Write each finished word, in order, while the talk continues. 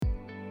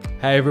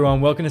Hey everyone,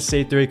 welcome to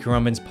C3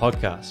 Currumbin's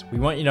podcast. We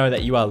want you to know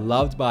that you are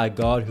loved by a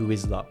God who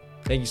is love.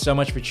 Thank you so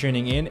much for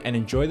tuning in and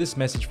enjoy this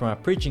message from our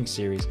preaching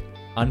series,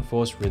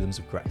 Unforced Rhythms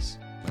of Grace.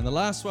 And the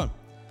last one,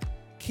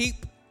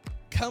 keep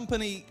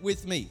company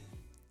with me.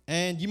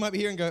 And you might be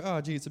here and go,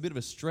 oh gee, it's a bit of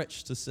a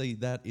stretch to see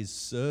that is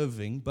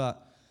serving.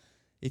 But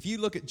if you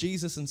look at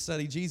Jesus and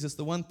study Jesus,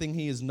 the one thing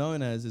he is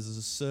known as is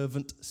a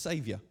servant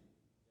savior.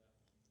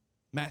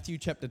 Matthew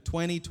chapter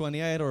 20,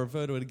 28, I'll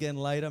refer to it again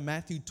later.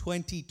 Matthew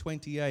 20,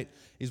 28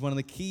 is one of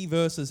the key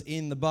verses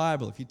in the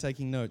Bible. If you're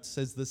taking notes, it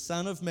says, the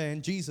Son of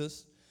Man,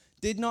 Jesus,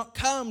 did not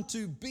come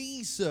to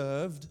be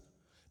served,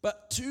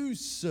 but to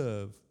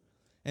serve,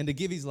 and to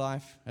give his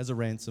life as a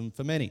ransom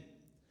for many.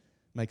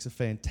 Makes a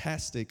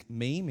fantastic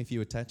meme if you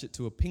attach it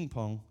to a ping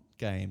pong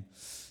game.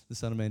 The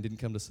Son of Man didn't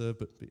come to serve,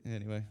 but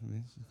anyway.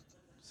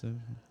 So,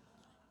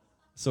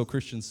 saw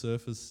Christian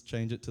surfers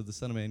change it to the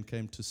Son of Man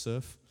came to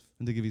surf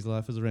and to give his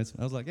life as a ransom.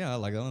 I was like, yeah, I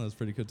like that one. That's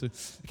pretty good too.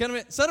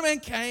 The Son of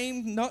Man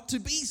came not to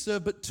be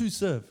served, but to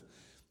serve,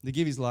 to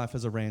give his life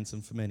as a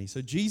ransom for many.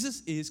 So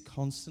Jesus is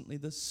constantly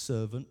the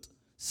servant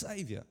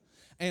savior.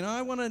 And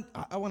I want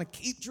to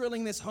keep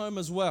drilling this home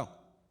as well.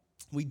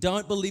 We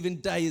don't believe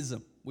in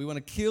deism. We want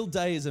to kill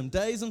deism.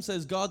 Deism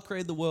says God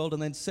created the world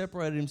and then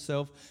separated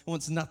himself and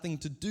wants nothing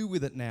to do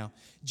with it now.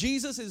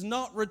 Jesus is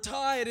not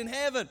retired in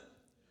heaven.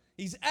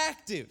 He's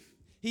active.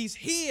 He's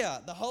here.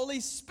 The Holy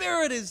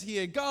Spirit is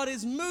here. God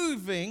is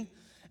moving.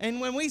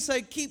 And when we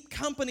say keep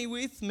company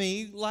with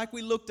me, like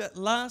we looked at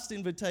last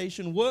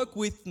invitation, work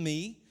with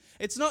me,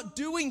 it's not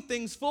doing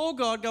things for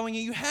God, going,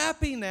 are you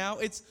happy now?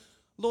 It's,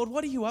 Lord,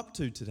 what are you up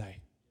to today?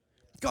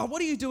 God,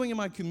 what are you doing in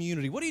my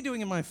community? What are you doing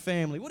in my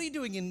family? What are you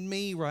doing in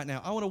me right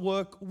now? I want to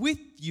work with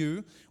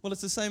you. Well,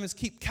 it's the same as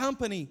keep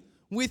company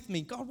with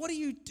me. God, what are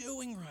you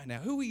doing right now?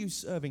 Who are you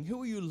serving?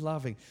 Who are you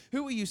loving?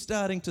 Who are you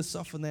starting to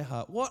soften their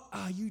heart? What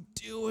are you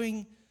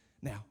doing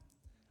now?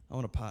 I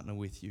want to partner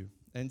with you.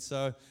 And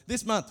so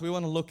this month we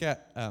want to look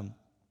at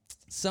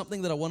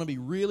something that I want to be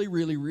really,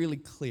 really, really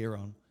clear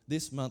on.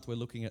 This month we're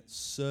looking at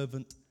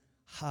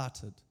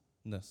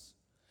servant-heartedness.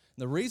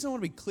 The reason I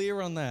want to be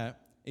clear on that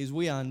is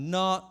we are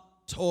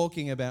not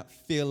talking about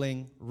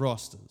filling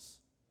rosters.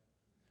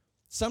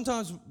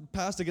 Sometimes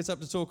pastor gets up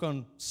to talk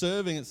on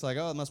serving. It's like,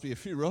 oh, there must be a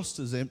few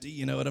rosters empty.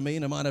 You know what I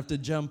mean? I might have to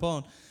jump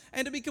on.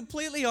 And to be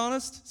completely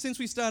honest, since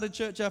we started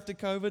church after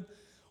COVID,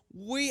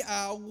 we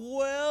are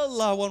well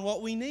low on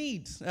what we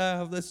need.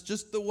 That's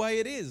just the way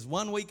it is.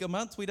 1 week a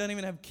month, we don't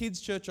even have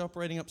kids' church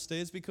operating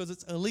upstairs because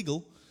it's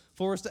illegal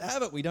for us to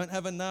have it. We don't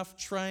have enough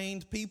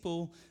trained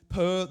people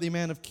per the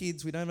amount of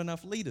kids. We don't have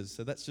enough leaders.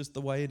 So that's just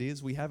the way it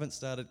is. We haven't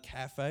started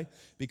cafe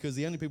because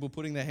the only people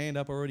putting their hand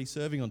up are already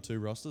serving on 2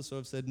 rosters. So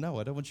I've said, no,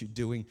 I don't want you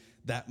doing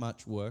that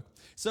much work.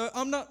 So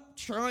I'm not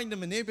trying to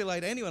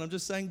manipulate anyone. I'm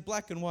just saying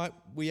black and white,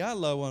 we are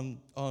low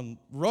on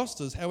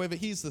rosters. However,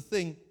 here's the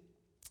thing.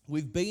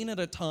 We've been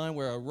at a time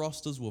where our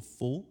rosters were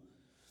full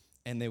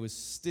and there was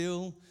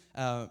still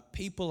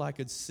people I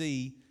could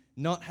see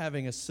not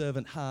having a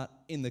servant heart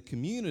in the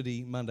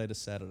community Monday to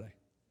Saturday.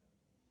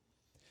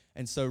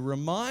 And so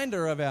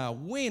reminder of our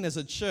win as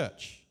a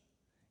church.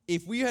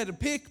 If we had to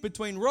pick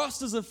between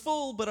rosters are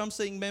full, but I'm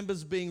seeing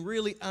members being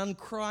really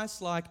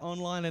un-Christ-like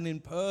online and in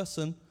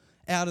person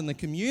out in the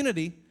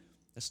community,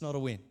 it's not a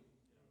win.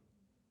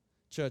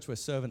 Church, we're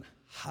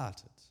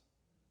servant-hearted.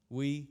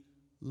 We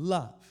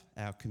love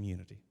our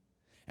community.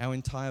 Our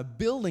entire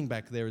building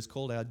back there is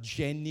called our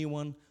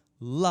Genuine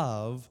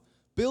Love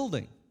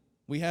Building.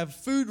 We have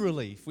food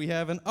relief. We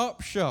have an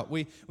op shop.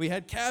 We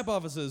had cab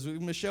officers.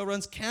 Michelle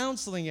runs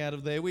counseling out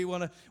of there. We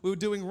were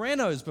doing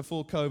renos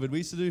before COVID. We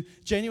used to do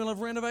genuine love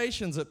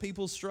renovations at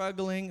people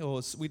struggling,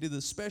 or we did the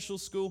special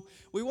school.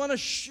 We want to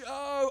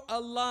show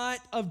a light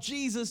of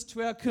Jesus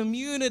to our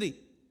community.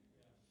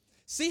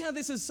 See how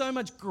this is so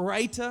much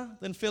greater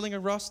than filling a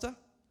roster?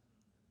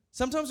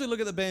 Sometimes we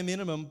look at the bare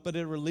minimum, but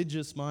in a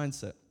religious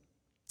mindset.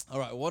 All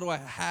right, what do I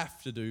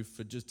have to do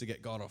just to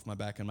get God off my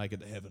back and make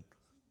it to heaven?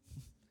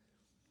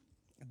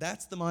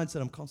 That's the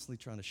mindset I'm constantly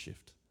trying to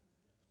shift.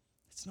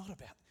 It's not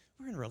about,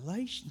 we're in a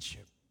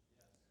relationship.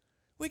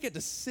 We get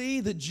to see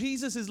that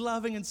Jesus is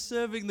loving and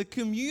serving the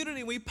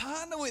community. We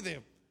partner with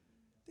him.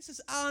 This is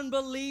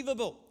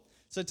unbelievable.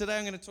 So today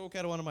I'm going to talk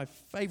out of one of my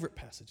favorite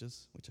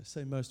passages, which I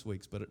say most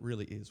weeks, but it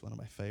really is one of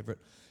my favorite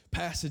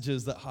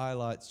passages that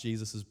highlights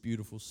Jesus'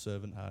 beautiful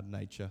servant-hearted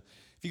nature.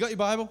 If you've got your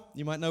Bible,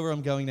 you might know where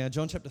I'm going now.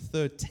 John chapter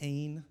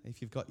 13,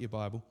 if you've got your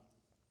Bible.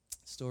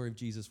 Story of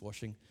Jesus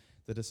washing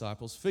the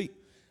disciples' feet.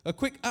 A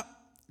quick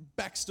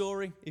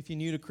backstory, if you're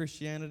new to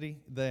Christianity,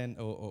 then,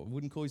 or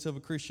wouldn't call yourself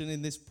a Christian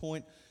in this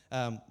point.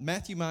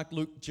 Matthew, Mark,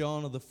 Luke,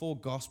 John are the 4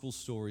 gospel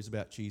stories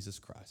about Jesus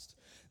Christ.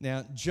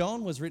 Now,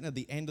 John was written at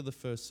the end of the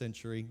 1st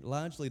century,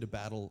 largely to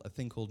battle a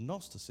thing called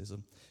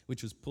Gnosticism,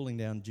 which was pulling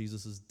down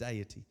Jesus'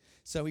 deity.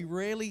 So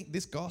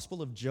this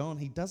Gospel of John,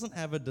 he doesn't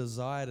have a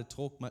desire to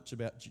talk much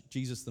about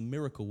Jesus the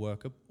miracle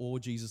worker or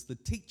Jesus the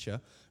teacher,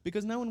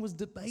 because no one was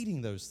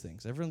debating those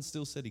things. Everyone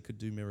still said he could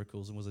do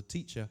miracles and was a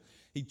teacher.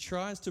 He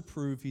tries to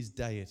prove his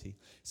deity.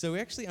 So we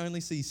actually only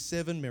see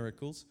 7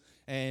 miracles.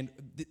 And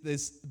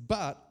there's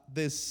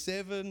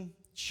 7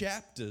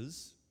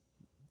 chapters.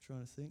 I'm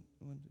trying to think.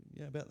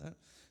 Yeah, about that.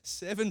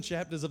 7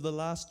 chapters of the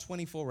last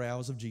 24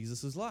 hours of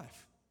Jesus'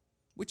 life,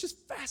 which is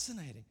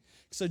fascinating.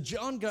 So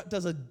John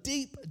does a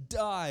deep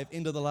dive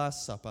into the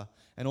Last Supper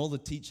and all the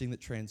teaching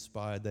that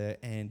transpired there.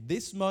 And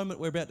this moment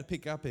we're about to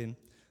pick up in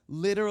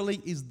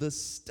literally is the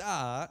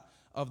start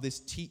of this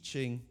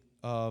teaching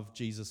of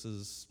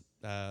Jesus'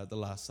 the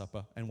Last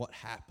Supper and what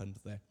happened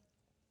there.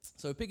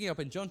 So picking up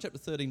in John chapter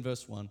 13,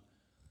 verse 1.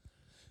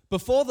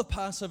 Before the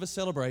Passover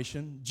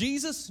celebration,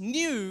 Jesus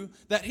knew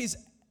that his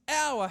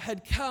hour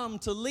had come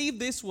to leave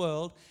this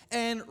world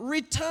and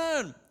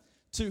return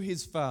to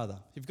his Father.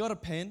 If you've got a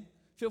pen,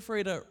 feel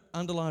free to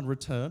underline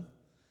return.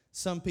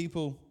 Some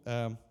people,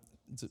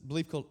 it's a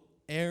belief called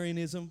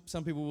Arianism.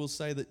 Some people will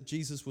say that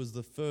Jesus was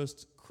the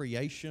first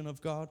creation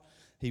of God.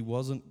 He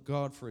wasn't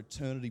God for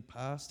eternity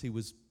past. He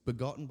was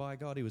begotten by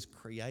God. He was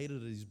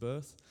created at his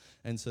birth.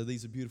 And so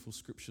these are beautiful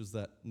scriptures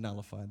that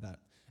nullify that.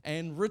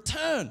 And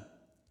return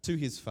to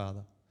his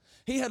Father.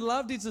 He had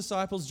loved his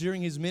disciples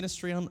during his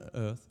ministry on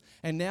earth,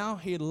 and now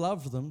he had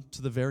loved them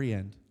to the very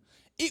end.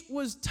 It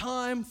was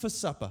time for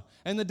supper,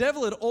 and the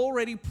devil had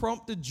already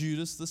prompted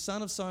Judas, the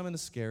son of Simon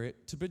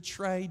Iscariot, to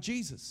betray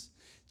Jesus.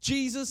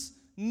 Jesus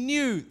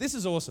knew, this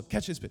is awesome,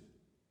 catch this bit.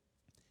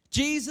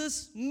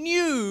 Jesus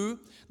knew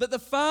that the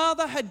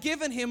Father had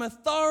given him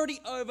authority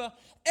over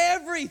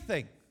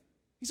everything.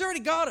 He's already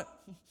got it.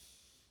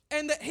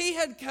 And that he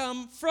had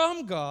come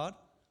from God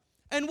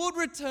and would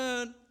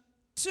return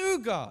to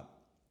God.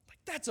 Like,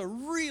 that's a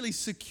really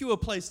secure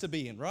place to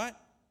be in, right?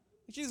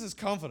 Jesus is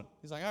confident.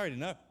 He's like, I already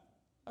know.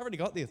 I already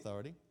got the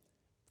authority.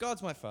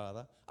 God's my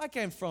Father. I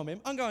came from him.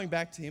 I'm going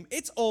back to him.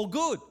 It's all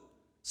good.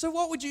 So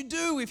what would you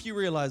do if you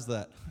realized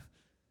that?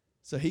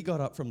 So he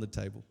got up from the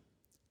table,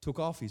 took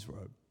off his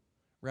robe,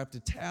 wrapped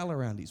a towel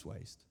around his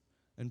waist,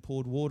 and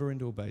poured water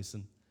into a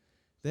basin.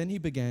 Then he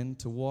began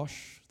to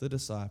wash the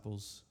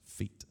disciples'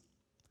 feet,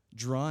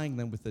 drying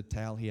them with the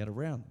towel he had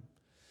around them.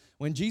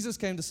 When Jesus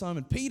came to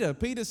Simon Peter,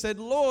 Peter said,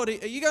 Lord,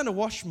 are you going to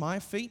wash my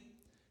feet?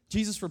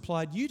 Jesus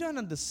replied, you don't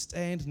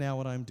understand now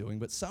what I'm doing,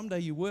 but someday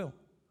you will.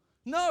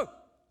 No,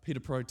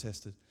 Peter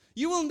protested.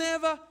 You will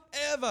never,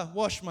 ever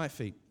wash my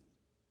feet.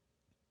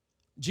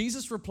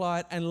 Jesus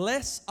replied,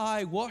 unless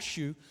I wash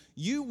you,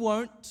 you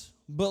won't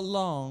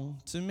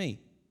belong to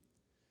me.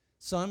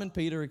 Simon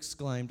Peter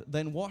exclaimed,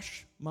 then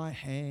wash my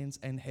hands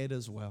and head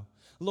as well.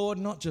 Lord,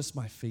 not just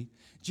my feet.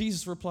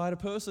 Jesus replied, a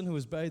person who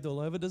is bathed all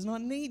over does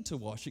not need to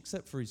wash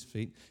except for his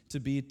feet to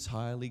be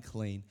entirely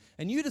clean.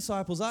 And you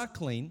disciples are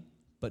clean,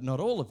 but not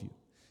all of you.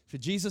 For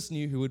Jesus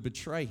knew who would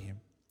betray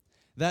him.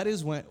 That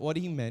is what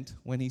he meant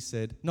when he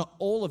said, not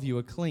all of you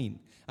are clean.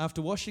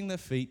 After washing their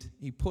feet,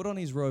 he put on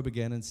his robe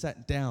again and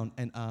sat down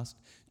and asked,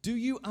 do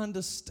you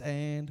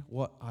understand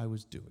what I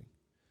was doing?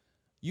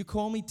 You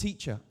call me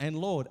teacher and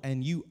Lord,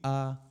 and you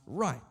are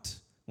right.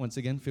 Once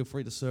again, feel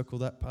free to circle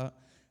that part.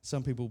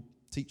 Some people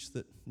teach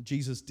that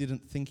Jesus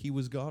didn't think he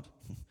was God.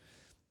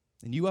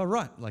 And you are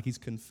right. Like, he's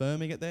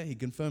confirming it there. He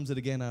confirms it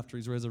again after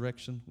his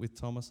resurrection with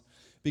Thomas.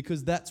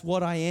 Because that's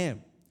what I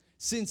am.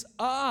 Since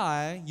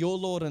I, your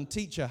Lord and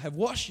teacher, have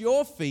washed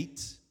your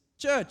feet,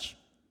 church,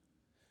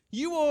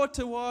 you ought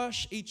to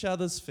wash each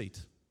other's feet.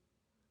 Can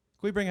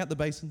we bring out the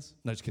basins?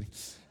 No, just kidding.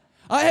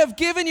 I have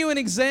given you an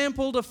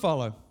example to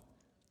follow.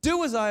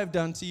 Do as I have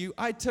done to you.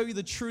 I tell you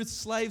the truth,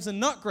 slaves are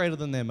not greater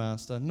than their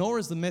master, nor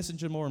is the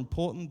messenger more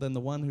important than the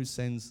one who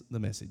sends the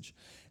message.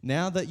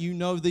 Now that you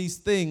know these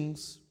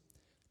things,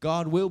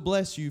 God will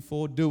bless you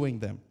for doing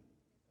them.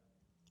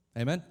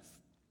 Amen?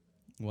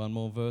 One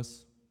more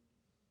verse.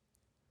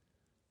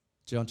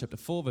 John chapter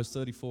 4, verse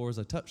 34, as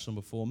I touched on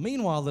before.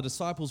 Meanwhile, the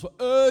disciples were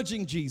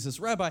urging Jesus,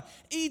 Rabbi,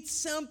 eat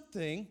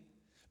something.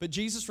 But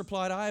Jesus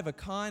replied, I have a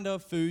kind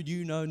of food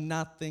you know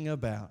nothing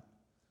about.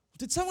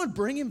 Did someone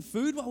bring him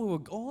food while we were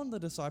gone? The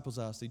disciples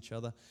asked each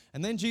other.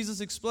 And then Jesus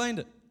explained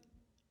it.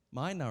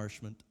 My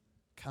nourishment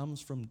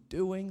comes from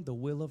doing the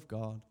will of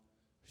God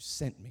who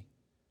sent me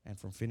and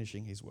from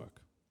finishing his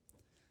work.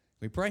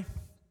 We pray.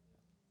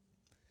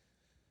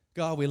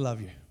 God, we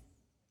love you.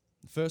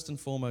 First and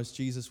foremost,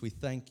 Jesus, we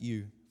thank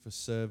you for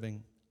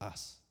serving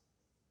us.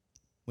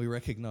 We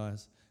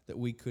recognize that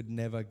we could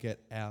never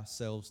get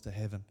ourselves to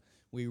heaven.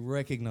 We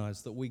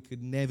recognize that we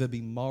could never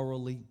be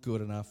morally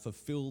good enough,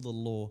 fulfill the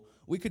law.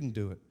 We couldn't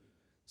do it.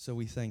 So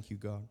we thank you,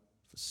 God,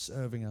 for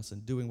serving us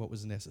and doing what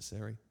was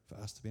necessary for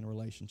us to be in a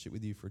relationship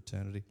with you for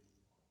eternity.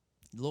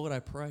 Lord, I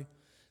pray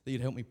that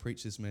you'd help me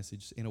preach this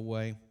message in a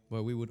way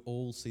where we would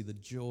all see the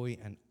joy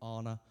and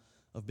honor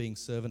of being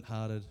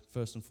servant-hearted,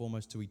 first and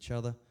foremost to each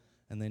other,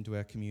 and then to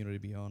our community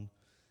beyond.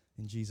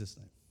 In Jesus'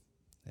 name,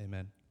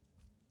 amen.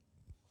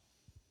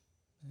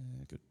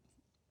 Good.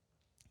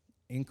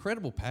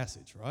 Incredible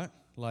passage, right?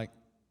 Like,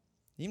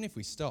 even if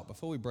we stop,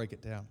 before we break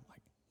it down, like,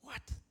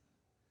 what?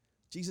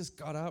 Jesus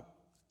got up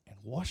and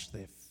washed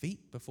their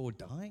feet before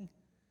dying?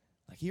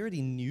 Like, he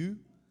already knew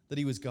that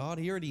he was God.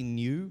 He already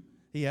knew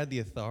he had the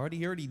authority.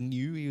 He already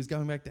knew he was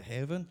going back to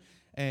heaven.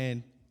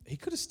 And he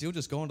could have still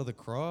just gone to the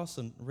cross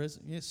and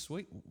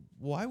sweet.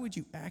 Why would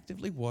you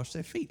actively wash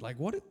their feet? Like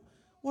what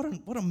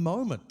a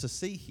moment to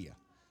see here.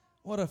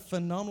 What a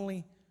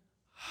phenomenally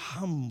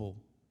humble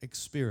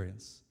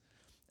experience.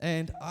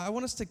 And I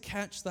want us to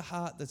catch the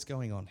heart that's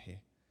going on here.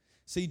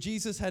 See,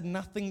 Jesus had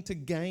nothing to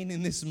gain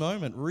in this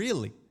moment,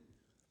 really.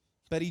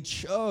 But he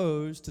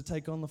chose to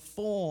take on the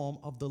form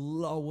of the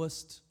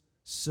lowest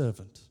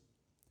servant.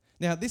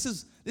 Now, this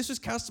was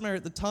customary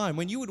at the time.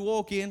 When you would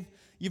walk in,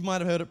 you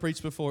might have heard it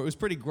preached before. It was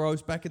pretty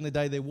gross. Back in the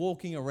day, they're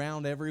walking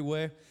around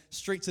everywhere.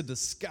 Streets are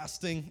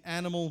disgusting.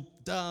 Animal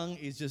dung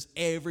is just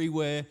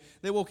everywhere.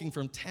 They're walking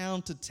from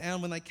town to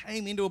town. When they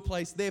came into a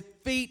place, their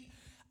feet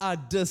are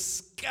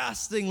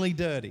disgustingly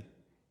dirty.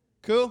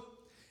 Cool?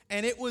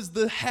 And it was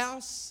the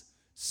house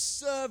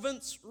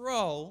servant's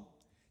role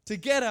to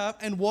get up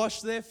and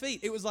wash their feet.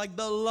 It was like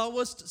the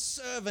lowest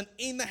servant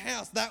in the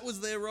house. That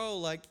was their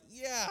role. Like,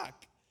 yuck.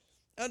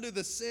 Undo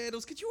the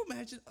sandals. Could you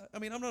imagine? I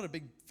mean, I'm not a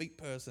big feet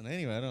person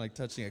anyway. I don't like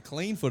touching a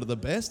clean foot at the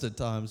best at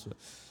times. But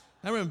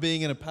I remember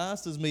being in a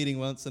pastor's meeting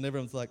once and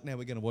everyone's like, now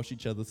we're going to wash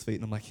each other's feet.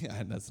 And I'm like,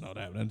 yeah, that's not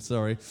happening.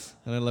 Sorry.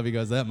 I don't love you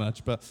guys that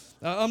much. But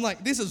I'm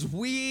like, this is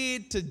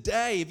weird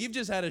today. If you've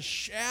just had a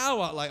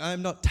shower, like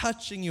I'm not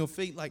touching your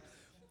feet. Like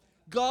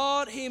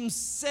God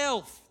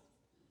himself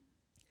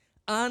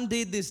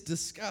undid this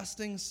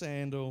disgusting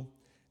sandal,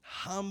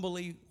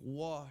 humbly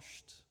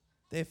washed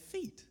their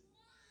feet.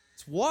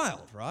 It's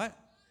wild, right?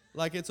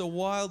 Like it's a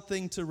wild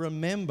thing to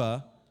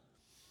remember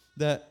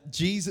that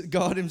Jesus,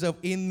 God himself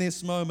in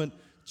this moment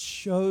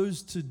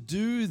chose to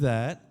do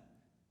that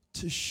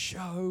to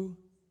show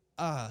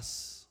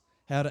us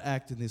how to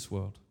act in this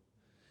world.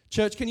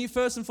 Church, can you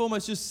first and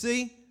foremost just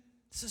see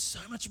this is so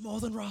much more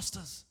than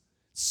rosters.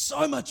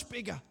 So much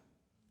bigger.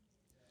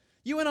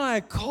 You and I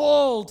are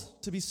called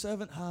to be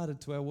servant-hearted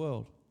to our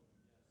world.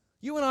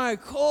 You and I are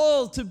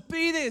called to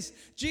be this.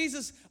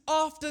 Jesus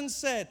often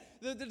said,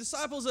 the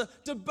disciples are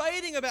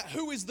debating about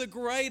who is the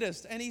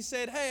greatest. And he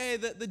said, hey,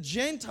 the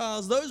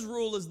Gentiles, those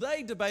rulers,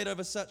 they debate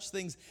over such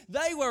things.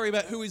 They worry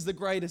about who is the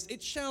greatest.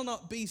 It shall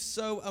not be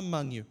so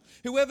among you.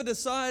 Whoever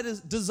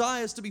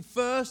desires to be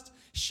first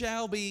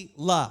shall be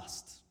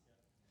last.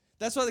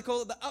 That's why they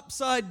call it the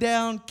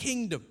upside-down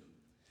kingdom.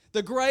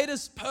 The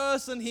greatest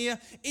person here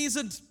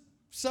isn't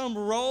some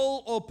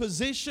role or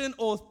position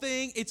or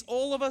thing. It's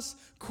all of us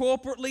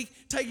corporately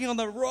taking on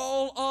the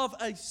role of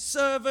a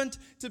servant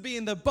to be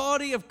in the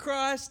body of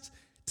Christ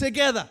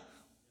together.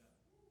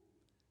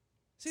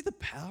 See the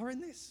power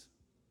in this?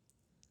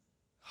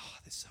 Oh,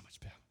 there's so much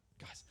power.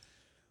 Guys,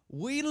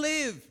 we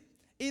live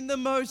in the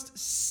most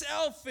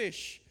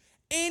selfish,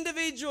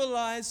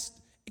 individualized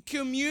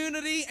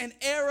community and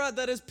era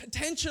that has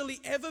potentially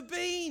ever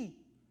been.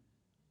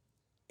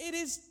 It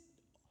is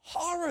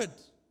horrid.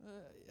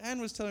 Anne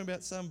was telling me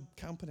about some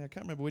company, I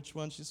can't remember which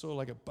one, she saw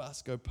like a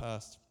bus go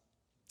past.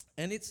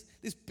 And it's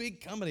this big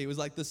company. It was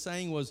like the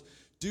saying was,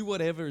 do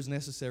whatever is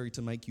necessary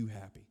to make you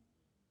happy.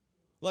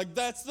 Like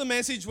that's the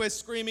message we're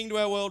screaming to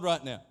our world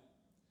right now.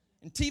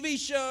 And TV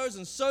shows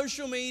and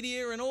social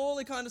media and all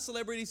the kind of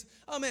celebrities,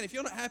 oh man, if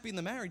you're not happy in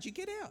the marriage, you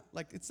get out.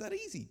 Like it's that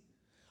easy.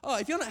 Oh,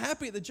 if you're not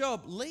happy at the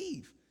job,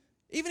 leave.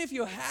 Even if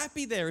you're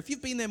happy there, if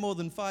you've been there more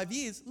than 5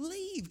 years,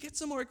 leave. Get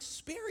some more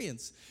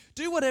experience.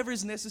 Do whatever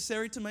is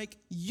necessary to make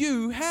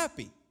you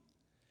happy.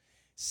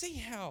 See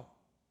how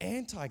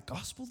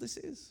anti-gospel this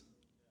is?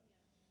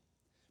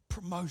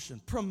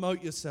 Promotion.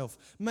 Promote yourself.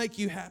 Make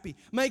you happy.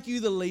 Make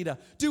you the leader.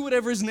 Do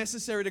whatever is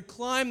necessary to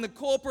climb the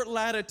corporate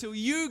ladder till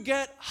you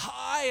get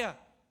higher.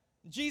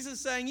 Jesus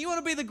is saying, you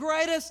want to be the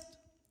greatest?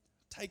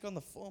 Take on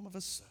the form of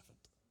a servant.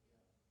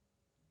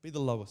 Be the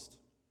lowest.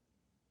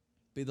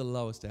 Be the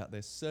lowest out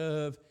there.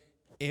 Serve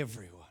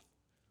everyone.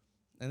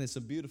 And there's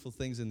some beautiful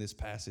things in this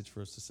passage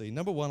for us to see.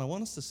 Number one, I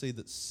want us to see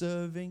that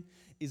serving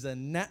is a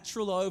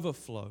natural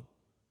overflow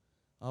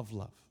of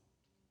love.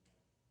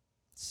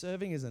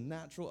 Serving is a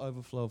natural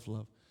overflow of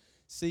love.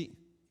 See,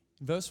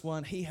 verse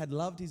 1, he had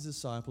loved his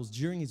disciples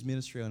during his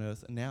ministry on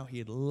earth, and now he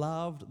had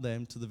loved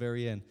them to the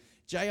very end.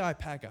 J.I.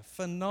 Packer,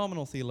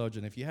 phenomenal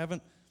theologian. If you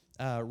haven't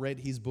read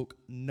his book,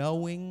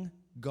 Knowing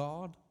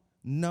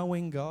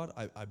God,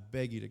 I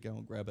beg you to go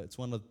and grab it. It's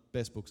one of the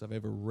best books I've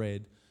ever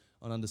read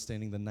on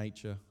understanding the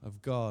nature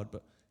of God.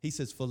 But he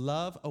says, for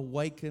love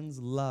awakens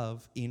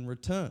love in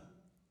return.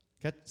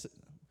 Okay? So,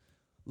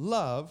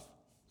 love,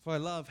 if I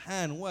love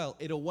Han well,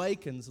 it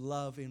awakens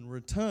love in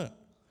return.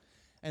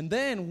 And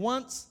then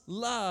once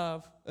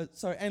love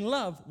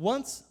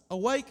once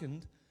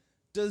awakened,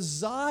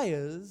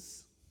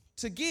 desires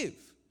to give.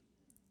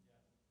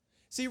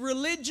 See,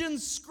 religion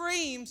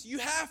screams, you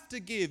have to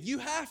give, you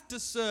have to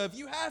serve,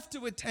 you have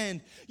to attend,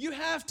 you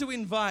have to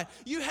invite,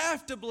 you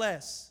have to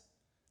bless.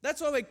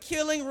 That's why we're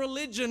killing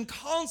religion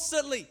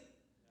constantly.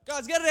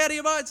 Guys, get it out of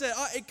your mindset.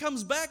 It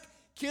comes back,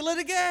 kill it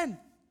again.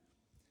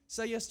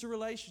 Say yes to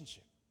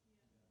relationship.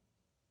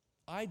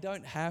 I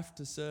don't have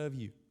to serve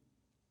you.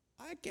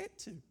 I get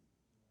to.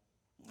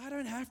 I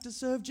don't have to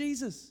serve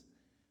Jesus.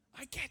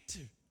 I get to.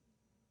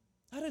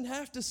 I don't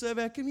have to serve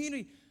our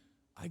community.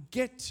 I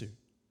get to.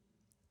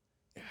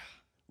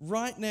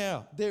 Right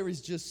now, there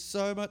is just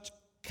so much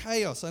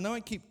chaos. I know I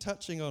keep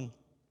touching on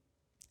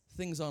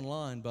things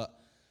online, but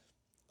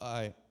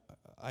I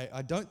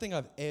don't think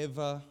I've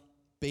ever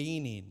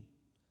been in,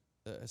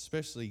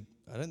 especially,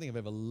 I don't think I've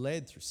ever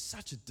led through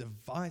such a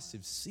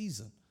divisive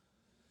season.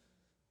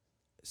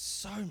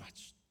 So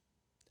much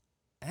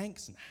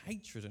angst and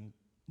hatred and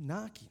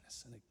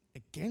narkiness and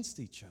against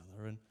each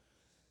other. And,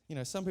 you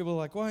know, some people are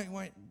like, why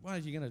are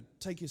you going to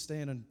take your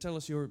stand and tell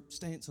us your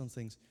stance on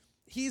things?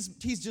 Here's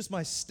just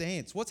my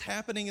stance. What's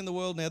happening in the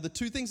world now, the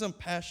two things I'm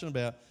passionate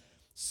about,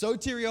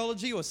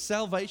 soteriology or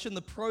salvation,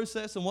 the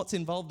process and what's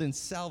involved in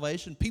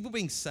salvation, people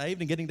being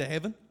saved and getting to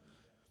heaven.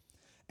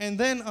 And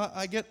then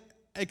I get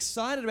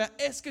excited about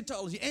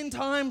eschatology, end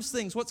times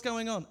things, what's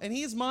going on. And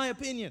here's my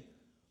opinion.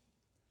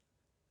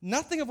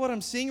 Nothing of what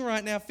I'm seeing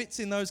right now fits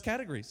in those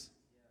categories.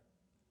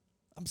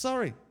 I'm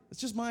sorry. It's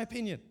just my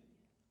opinion.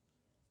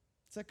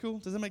 Is that cool?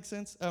 Does that make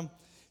sense?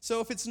 So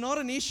if it's not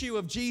an issue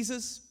of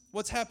Jesus,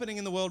 what's happening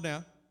in the world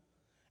now,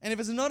 and if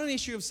it's not an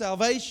issue of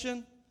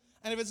salvation,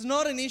 and if it's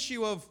not an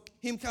issue of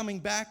him coming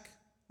back,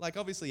 like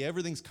obviously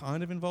everything's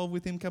kind of involved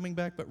with him coming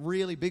back, but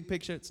really big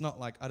picture, it's not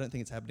like, I don't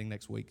think it's happening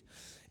next week.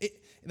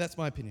 That's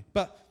my opinion.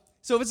 But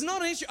so if it's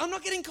not an issue, I'm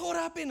not getting caught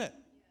up in it.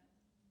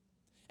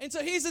 And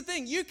so here's the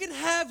thing. You can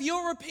have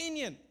your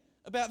opinion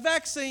about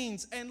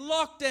vaccines and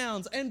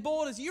lockdowns and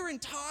borders. You're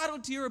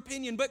entitled to your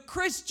opinion. But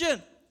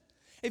Christian,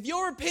 if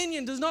your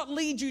opinion does not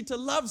lead you to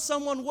love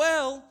someone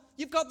well,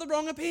 you've got the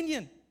wrong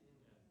opinion.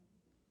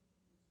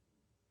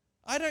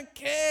 I don't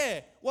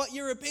care what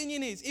your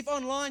opinion is. If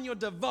online you're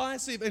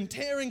divisive and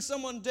tearing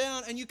someone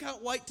down and you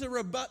can't wait to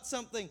rebut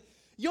something,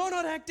 you're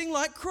not acting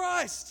like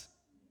Christ.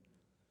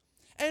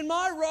 And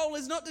my role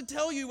is not to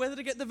tell you whether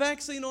to get the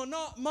vaccine or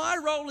not. My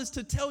role is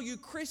to tell you,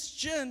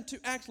 Christian, to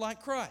act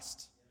like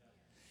Christ.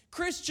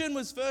 Christian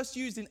was first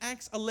used in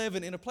Acts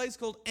 11 in a place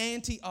called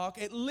Antioch.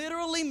 It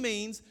literally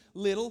means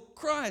little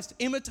Christ,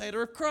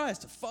 imitator of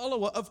Christ,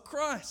 follower of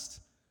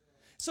Christ.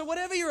 So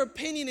whatever your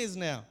opinion is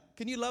now,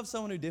 can you love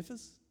someone who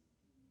differs?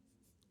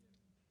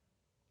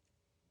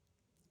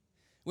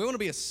 We want to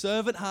be a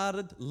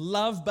servant-hearted,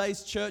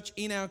 love-based church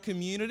in our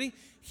community.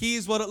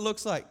 Here's what it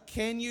looks like.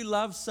 Can you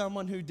love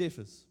someone who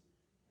differs?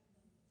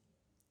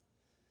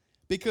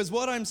 Because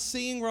what I'm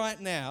seeing right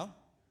now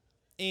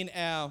in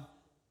our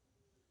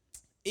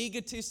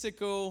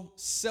egotistical,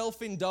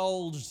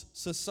 self-indulged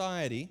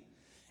society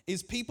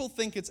is people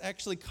think it's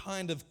actually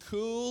kind of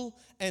cool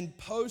and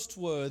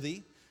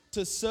post-worthy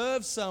to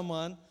serve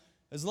someone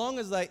as long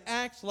as they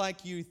act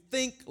like you,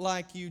 think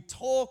like you,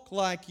 talk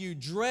like you,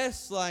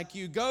 dress like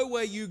you, go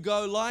where you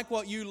go, like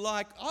what you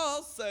like. Oh,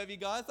 I'll serve you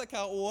guys. I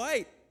can't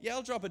wait. Yeah,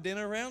 I'll drop a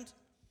dinner around.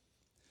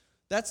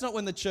 That's not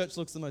when the church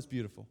looks the most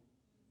beautiful.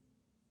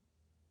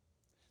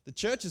 The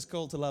church is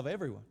called to love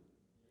everyone.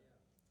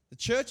 The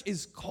church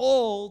is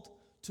called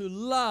to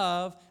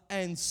love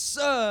and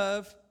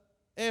serve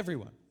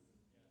everyone.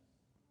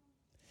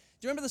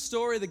 Do you remember the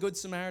story of the Good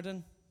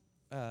Samaritan?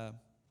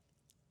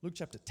 Luke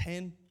chapter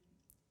 10.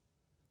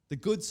 The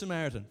Good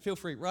Samaritan. Feel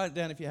free, write it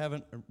down if you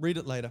haven't, and read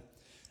it later.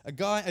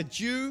 A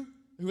Jew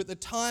who at the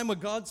time were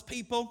God's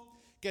people,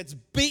 gets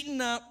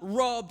beaten up,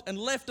 robbed, and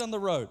left on the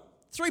road.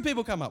 3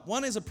 people come up.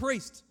 One is a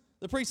priest.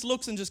 The priest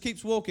looks and just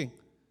keeps walking.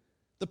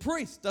 The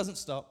priest doesn't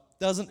stop,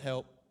 doesn't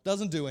help,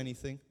 doesn't do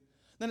anything.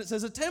 Then it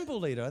says a temple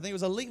leader, I think it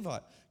was a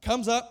Levite,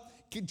 comes up,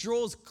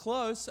 draws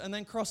close, and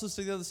then crosses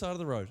to the other side of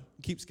the road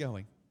and keeps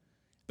going.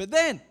 But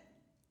then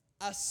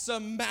a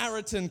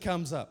Samaritan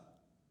comes up.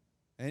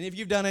 And if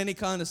you've done any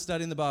kind of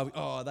study in the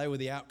Bible, they were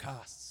the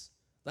outcasts.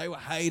 They were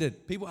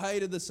hated. People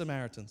hated the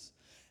Samaritans.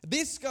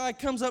 This guy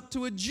comes up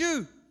to a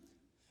Jew.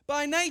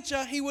 By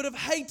nature, he would have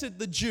hated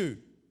the Jew.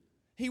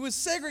 He was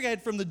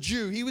segregated from the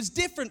Jew. He was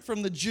different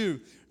from the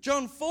Jew.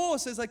 John 4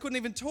 says they couldn't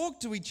even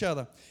talk to each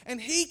other. And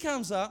he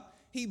comes up,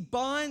 he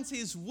binds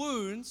his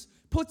wounds,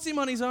 puts him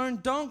on his own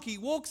donkey,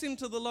 walks him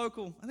to the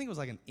local, I think it was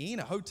like an inn,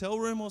 a hotel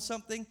room or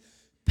something,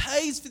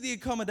 pays for the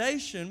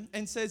accommodation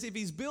and says, if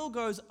his bill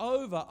goes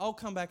over, I'll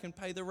come back and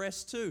pay the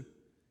rest too.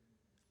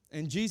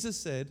 And Jesus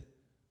said,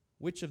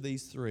 which of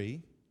these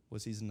 3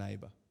 was his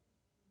neighbor?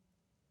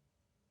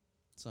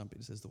 Simon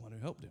Peter says the one who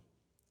helped him,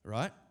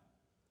 right?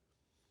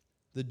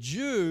 The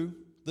Jew,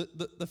 the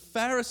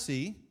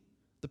Pharisee,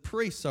 the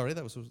priest,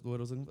 that was the word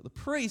I was looking for. The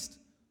priest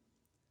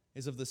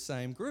is of the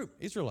same group,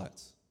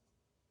 Israelites.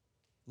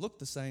 Look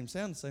the same,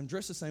 sound the same,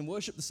 dress the same,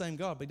 worship the same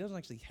God, but he doesn't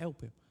actually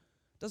help him,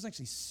 doesn't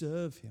actually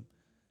serve him.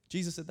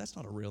 Jesus said, that's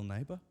not a real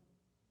neighbor.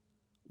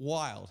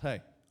 Wild,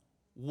 hey,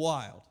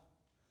 wild.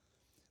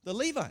 The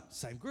Levite,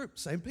 same group,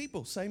 same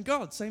people, same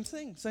God, same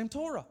thing, same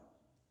Torah.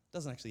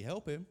 Doesn't actually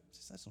help him. He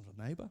says, that's not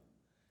a neighbor.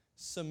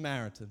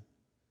 Samaritan,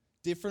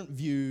 different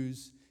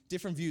views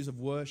of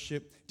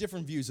worship,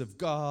 different views of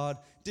God,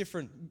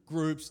 different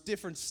groups,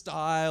 different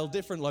style,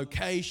 different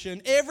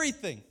location.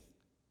 Everything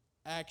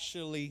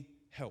actually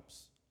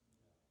helps.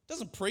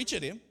 Doesn't preach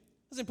at him.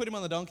 Doesn't put him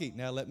on the donkey.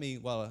 Now let me,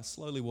 while I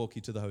slowly walk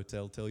you to the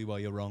hotel, tell you why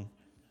you're wrong.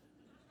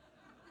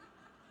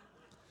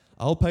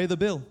 I'll pay the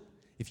bill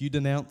if you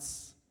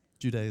denounce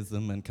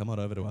Judaism and come on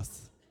over to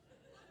us.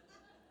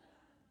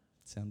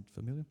 Sound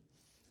familiar?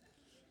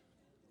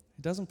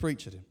 He doesn't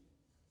preach at him.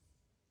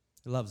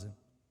 He loves him.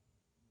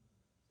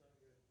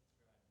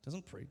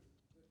 Doesn't preach.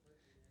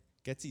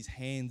 Gets his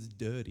hands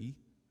dirty.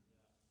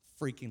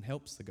 Freaking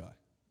helps the guy.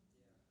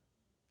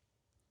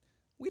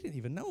 We didn't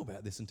even know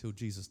about this until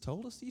Jesus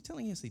told us. Are you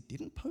telling us he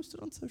didn't post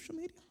it on social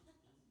media?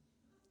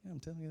 Yeah,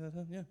 I'm telling you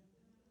that, yeah.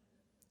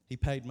 He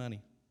paid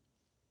money.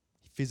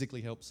 He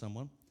physically helped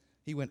someone.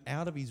 He went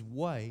out of his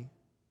way,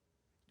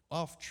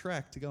 off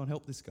track, to go and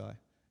help this guy.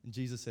 And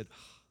Jesus said,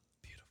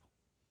 beautiful.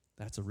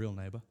 That's a real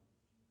neighbor.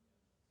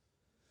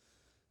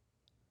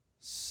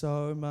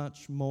 So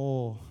much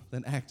more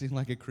than acting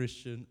like a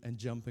Christian and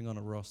jumping on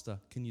a roster.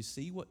 Can you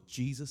see what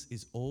Jesus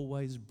is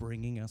always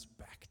bringing us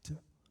back to?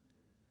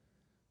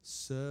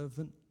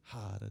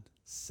 Servant-hearted,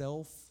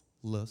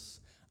 selfless,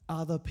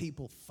 other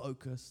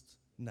people-focused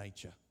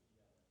nature.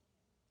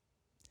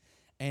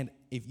 And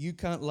if you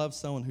can't love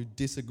someone who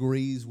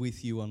disagrees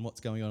with you on what's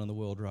going on in the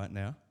world right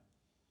now,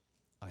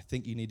 I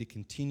think you need to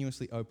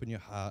continuously open your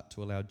heart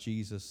to allow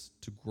Jesus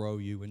to grow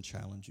you and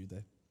challenge you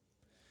there.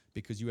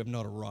 Because you have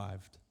not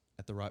arrived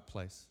at the right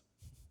place.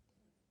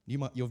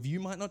 Your view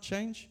might not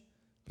change,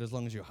 but as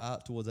long as your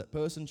heart towards that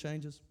person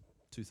changes,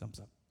 2 thumbs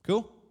up.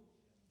 Cool?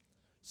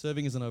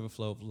 Serving is an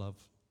overflow of love.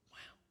 Wow,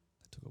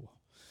 that took a while.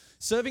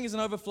 Serving is an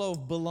overflow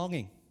of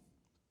belonging.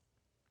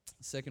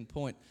 Second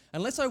point.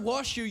 Unless I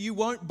wash you, you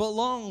won't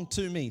belong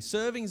to me.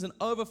 Serving is an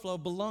overflow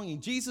of belonging.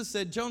 Jesus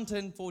said, John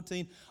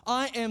 10:14,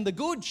 I am the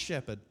good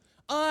shepherd.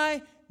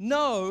 I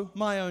know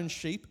my own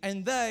sheep,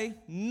 and they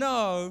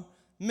know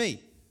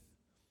me.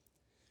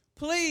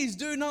 Please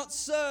do not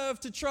serve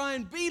to try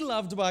and be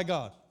loved by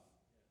God.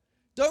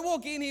 Don't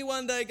walk in here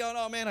one day going,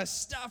 oh man, I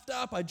stuffed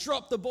up, I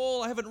dropped the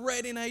ball, I haven't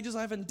read in ages,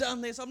 I haven't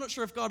done this, I'm not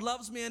sure if God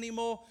loves me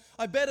anymore.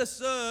 I better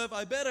serve,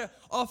 I better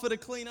offer to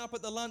clean up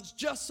at the lunch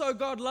just so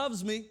God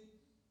loves me.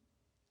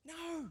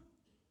 No.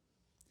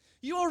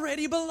 You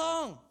already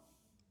belong.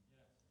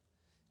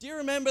 Do you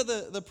remember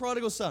the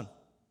prodigal son?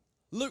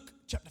 Luke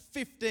chapter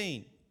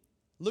 15.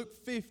 Luke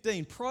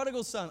 15,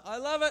 prodigal son. I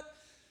love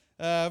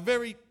it.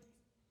 Very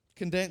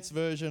condensed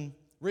version.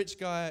 Rich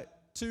guy,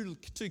 two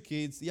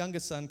kids. The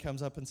younger son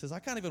comes up and says, I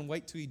can't even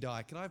wait till you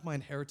die. Can I have my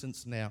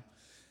inheritance now?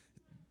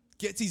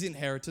 Gets his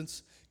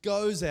inheritance,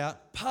 goes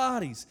out,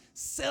 parties,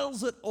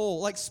 sells it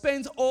all, like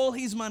spends all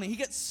his money. He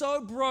gets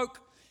so broke,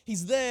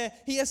 he's there,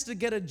 he has to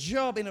get a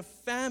job in a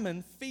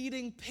famine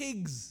feeding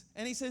pigs.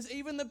 And he says,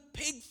 even the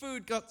pig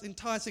food got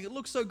enticing. It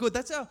looks so good.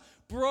 That's how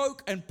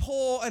broke and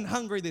poor and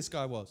hungry this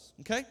guy was,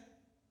 okay?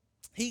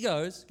 He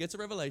goes, gets a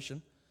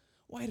revelation.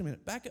 Wait a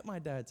minute, back at my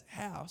dad's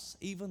house,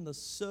 even the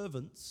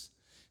servants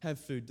have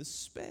food to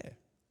spare.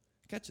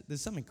 Catch it,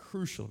 there's something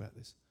crucial about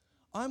this.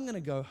 I'm going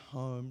to go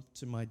home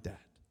to my dad.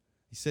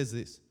 He says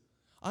this,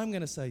 I'm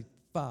going to say,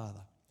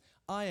 Father,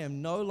 I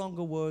am no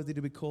longer worthy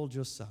to be called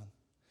your son.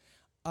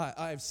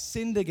 I have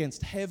sinned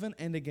against heaven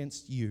and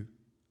against you.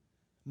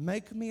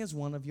 Make me as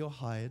one of your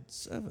hired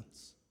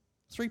servants.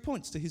 3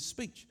 points to his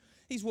speech.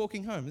 He's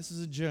walking home. This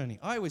is a journey.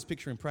 I always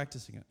picture him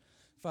practicing it.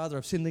 Father,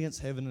 I've sinned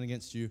against heaven and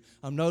against you.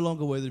 I'm no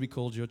longer worthy to be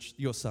called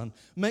your son.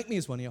 Make me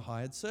as one of your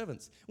hired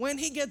servants. When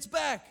he gets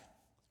back,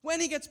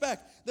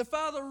 the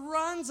father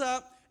runs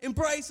up,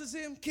 embraces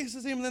him,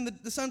 kisses him, and then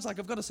the son's like,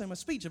 I've got to say my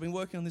speech. I've been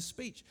working on this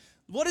speech.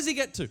 What does he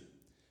get to?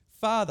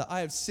 Father,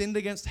 I have sinned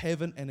against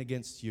heaven and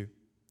against you.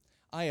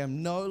 I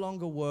am no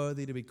longer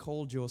worthy to be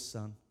called your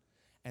son.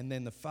 And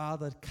then the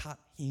father cut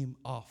him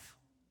off.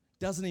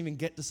 Doesn't even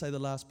get to say the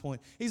last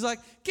point. He's like,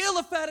 kill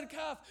the fatted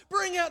calf,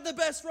 bring out the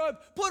best robe,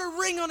 put a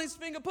ring on his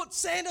finger, put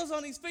sandals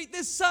on his feet.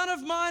 This son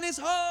of mine is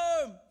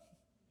home.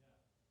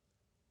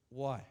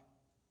 Why?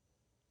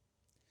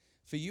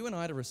 For you and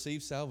I to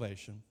receive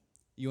salvation,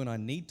 you and I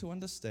need to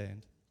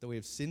understand that we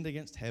have sinned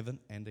against heaven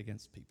and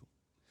against people.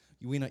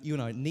 You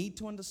and I need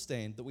to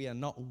understand that we are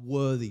not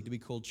worthy to be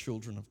called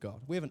children of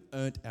God. We haven't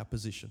earned our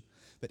position.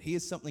 But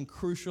here's something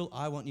crucial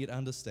I want you to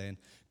understand.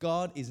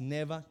 God is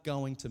never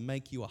going to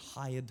make you a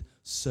hired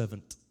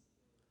servant.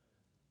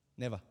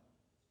 Never.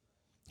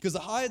 Because the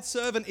hired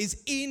servant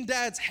is in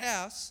dad's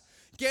house,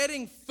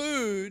 getting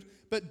food,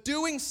 but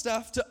doing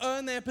stuff to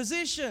earn their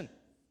position.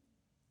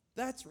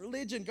 That's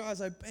religion.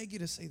 Guys, I beg you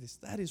to see this.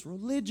 That is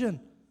religion.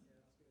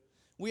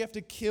 We have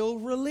to kill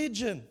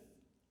religion.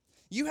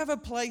 You have a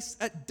place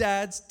at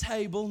dad's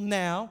table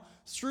now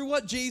through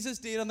what Jesus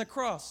did on the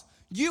cross.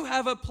 You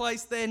have a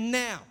place there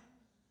now.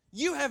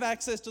 You have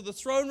access to the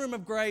throne room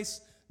of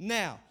grace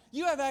now.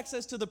 You have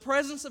access to the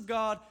presence of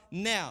God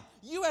now.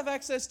 You have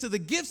access to the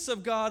gifts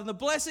of God and the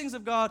blessings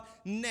of God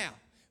now.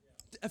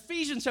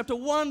 Ephesians chapter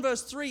 1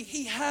 verse 3,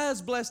 he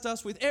has blessed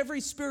us with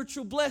every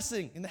spiritual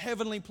blessing in the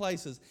heavenly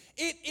places.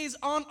 It is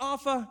on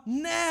offer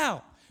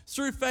now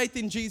through faith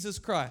in Jesus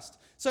Christ.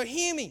 So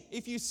hear me,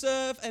 if you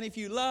serve and if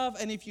you love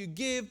and if you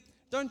give,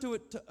 don't do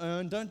it to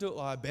earn, don't do it,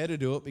 I better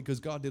do it because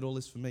God did all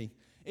this for me.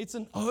 It's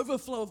an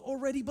overflow of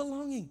already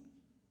belonging.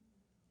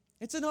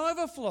 It's an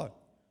overflow.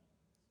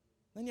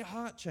 Then your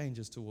heart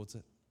changes towards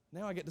it.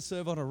 Now I get to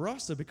serve on a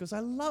roster because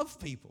I love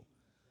people.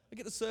 I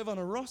get to serve on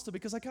a roster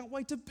because I can't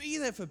wait to be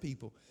there for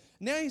people.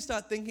 Now you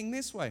start thinking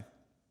this way.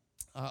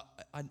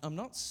 I'm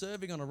not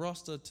serving on a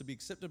roster to be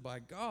accepted by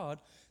God.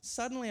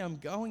 Suddenly I'm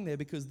going there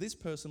because this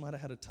person might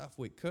have had a tough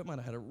week. Kurt might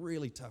have had a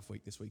really tough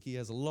week this week. He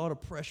has a lot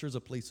of pressure as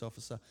a police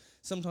officer.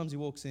 Sometimes he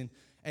walks in,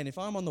 and if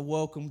I'm on the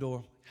welcome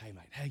door, hey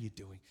mate, how you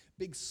doing?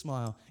 Big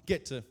smile,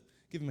 get to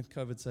give him a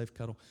COVID-safe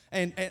cuddle,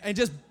 and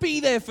just be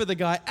there for the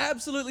guy,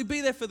 absolutely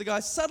be there for the guy.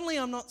 Suddenly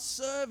I'm not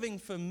serving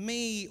for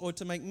me or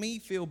to make me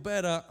feel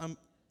better, I'm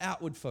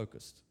outward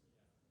focused.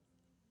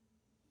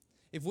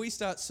 If we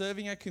start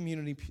serving our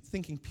community,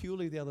 thinking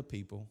purely of the other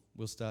people,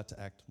 we'll start to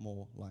act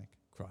more like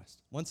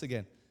Christ. Once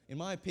again, in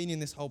my opinion,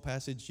 this whole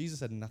passage,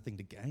 Jesus had nothing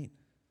to gain.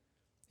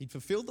 He'd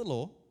fulfilled the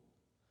law.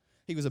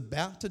 He was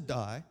about to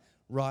die,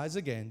 rise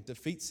again,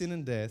 defeat sin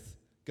and death,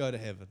 go to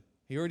heaven.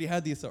 He already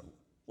had the authority.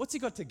 What's he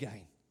got to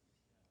gain?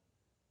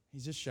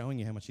 He's just showing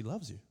you how much he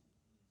loves you.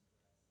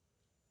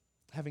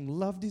 Having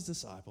loved his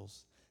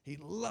disciples, he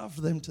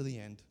loved them to the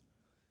end.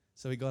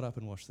 So he got up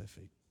and washed their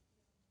feet.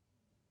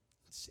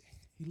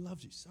 He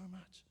loves you so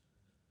much.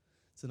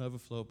 It's an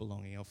overflow of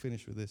belonging. I'll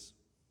finish with this.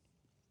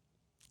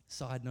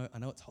 Side note, I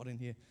know it's hot in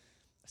here.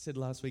 I said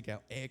last week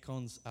our air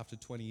cons after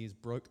 20 years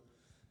broke.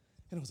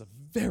 And it was a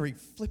very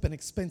flippin'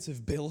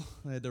 expensive bill.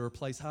 I had to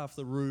replace half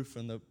the roof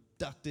and the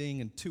ducting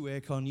and 2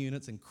 aircon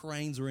units, and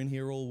cranes were in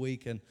here all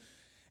week. And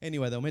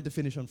anyway, they were meant to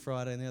finish on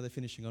Friday, and now they're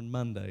finishing on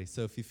Monday.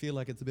 So if you feel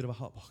like it's a bit of a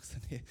hot box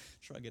in here,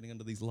 try getting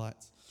under these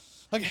lights.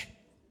 Okay.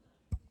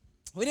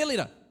 We're nearly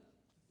done.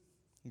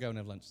 Go and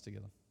have lunch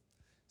together.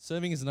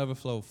 Serving is an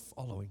overflow of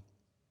following.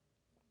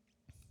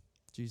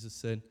 Jesus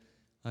said,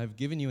 I have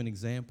given you an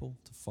example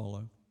to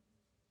follow.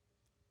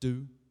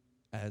 Do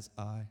as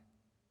I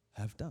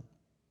have done.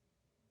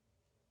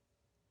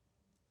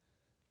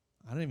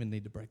 I don't even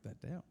need to break that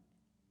down.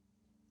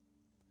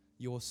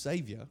 Your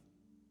Savior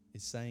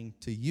is saying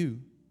to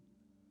you,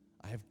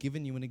 I have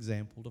given you an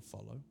example to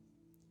follow.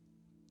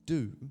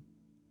 Do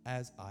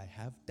as I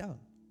have done.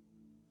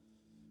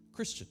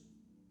 Christian,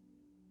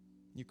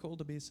 you're called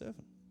to be a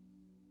servant.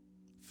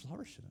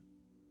 Flourish in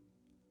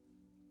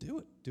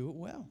it. Do it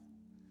well.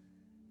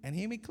 And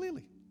hear me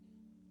clearly.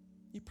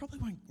 You probably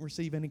won't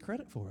receive any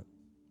credit for it.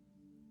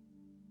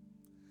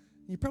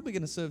 You're probably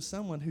going to serve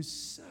someone who's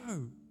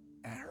so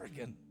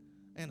arrogant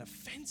and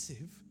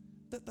offensive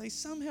that they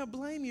somehow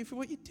blame you for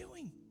what you're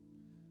doing.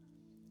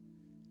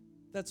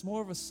 That's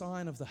more of a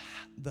sign of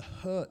the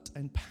hurt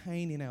and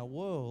pain in our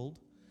world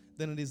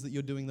than it is that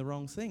you're doing the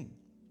wrong thing.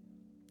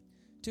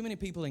 Too many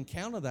people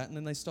encounter that and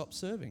then they stop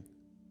serving.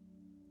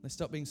 They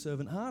stop being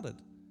servant-hearted.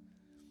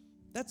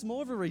 That's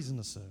more of a reason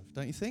to serve,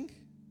 don't you think?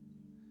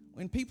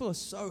 When people are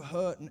so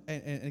hurt and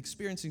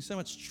experiencing so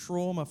much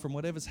trauma from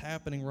whatever's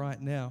happening right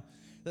now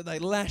that they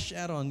lash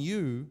out on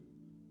you,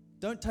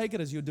 don't take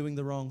it as you're doing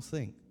the wrong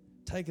thing.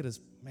 Take it as,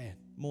 man,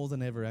 more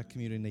than ever our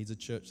community needs a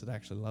church that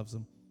actually loves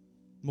them.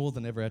 More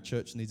than ever our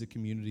church needs a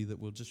community that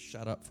will just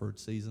shut up for a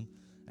season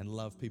and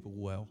love people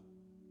well.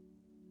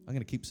 I'm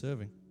going to keep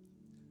serving.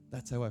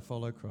 That's how I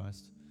follow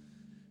Christ.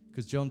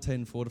 Because John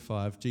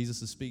 10:4-5,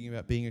 Jesus is speaking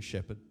about being a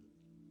shepherd.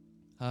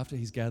 After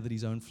he's gathered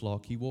his own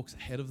flock, he walks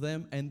ahead of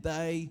them and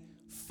they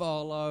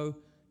follow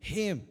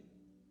him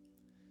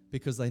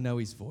because they know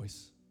his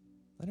voice.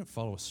 They don't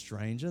follow a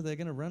stranger. They're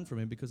going to run from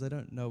him because they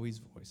don't know his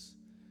voice.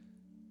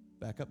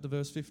 Back up to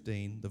verse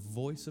 15. The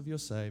voice of your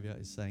Savior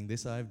is saying,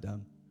 this I have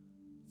done,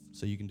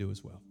 so you can do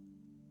as well.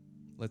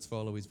 Let's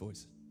follow his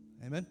voice.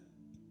 Amen?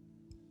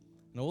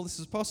 And all this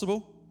is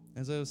possible,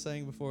 as I was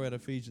saying before out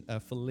of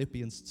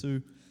Philippians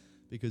 2,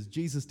 because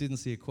Jesus didn't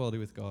see equality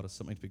with God as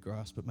something to be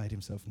grasped, but made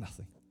himself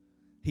nothing.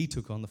 He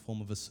took on the form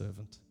of a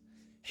servant.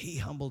 He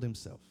humbled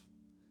himself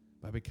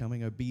by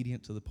becoming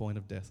obedient to the point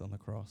of death on the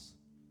cross.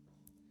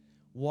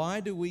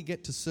 Why do we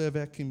get to serve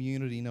our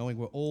community knowing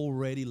we're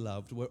already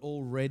loved, we're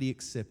already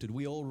accepted,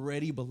 we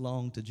already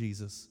belong to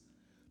Jesus?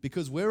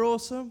 Because we're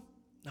awesome?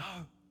 No.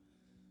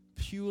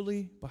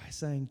 Purely by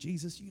saying,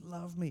 Jesus, you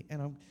love me.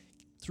 And I'm,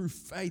 through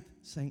faith,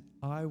 saying,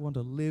 I want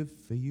to live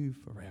for you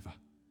forever.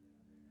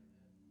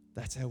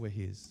 That's how we're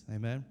his.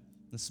 Amen?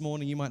 This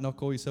morning, you might not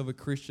call yourself a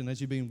Christian.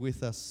 As you've been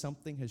with us,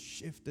 something has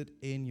shifted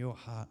in your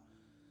heart.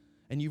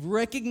 And you've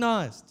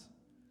recognized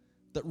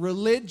that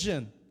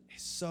religion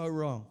is so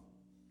wrong.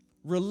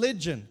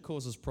 Religion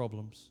causes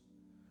problems.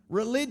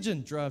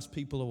 Religion drives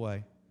people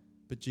away.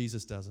 But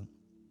Jesus doesn't.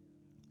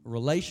 A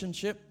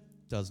relationship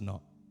does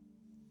not.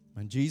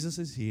 And Jesus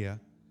is here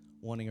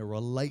wanting a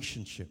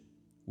relationship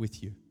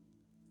with you.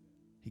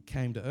 He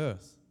came to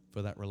earth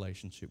for that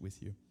relationship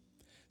with you.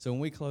 So when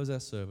we close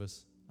our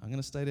service, I'm going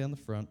to stay down the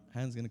front.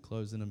 Hannah's going to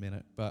close in a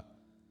minute. But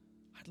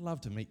I'd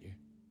love to meet you.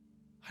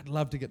 I'd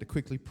love to get to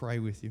quickly pray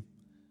with you.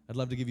 I'd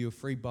love to give you a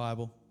free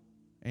Bible,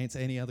 answer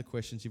any other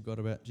questions you've got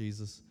about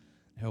Jesus,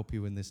 help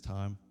you in this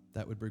time.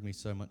 That would bring me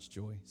so much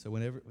joy. So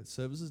whenever the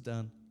service is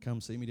done,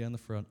 come see me down the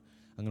front.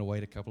 I'm going to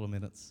wait a couple of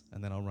minutes,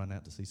 and then I'll run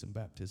out to see some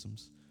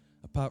baptisms.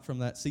 Apart from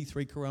that,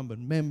 C3 Currumbin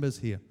members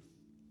here,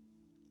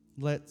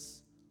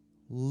 let's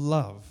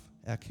love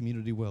our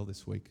community well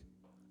this week,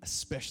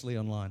 especially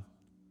online.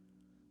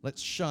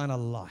 Let's shine a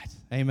light,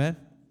 amen?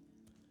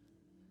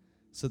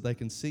 So they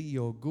can see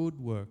your good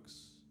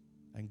works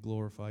and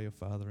glorify your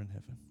Father in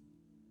heaven.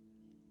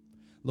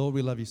 Lord,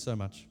 we love you so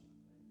much.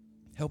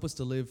 Help us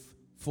to live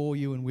for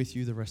you and with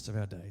you the rest of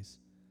our days.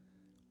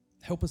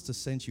 Help us to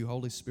sense you,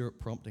 Holy Spirit,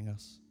 prompting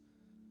us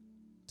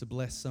to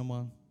bless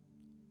someone,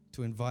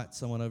 to invite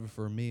someone over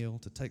for a meal,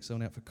 to take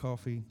someone out for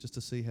coffee, just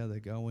to see how they're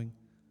going.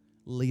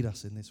 Lead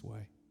us in this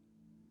way.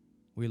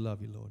 We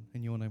love you, Lord.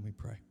 In your name we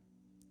pray.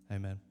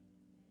 Amen.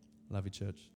 Love you, church.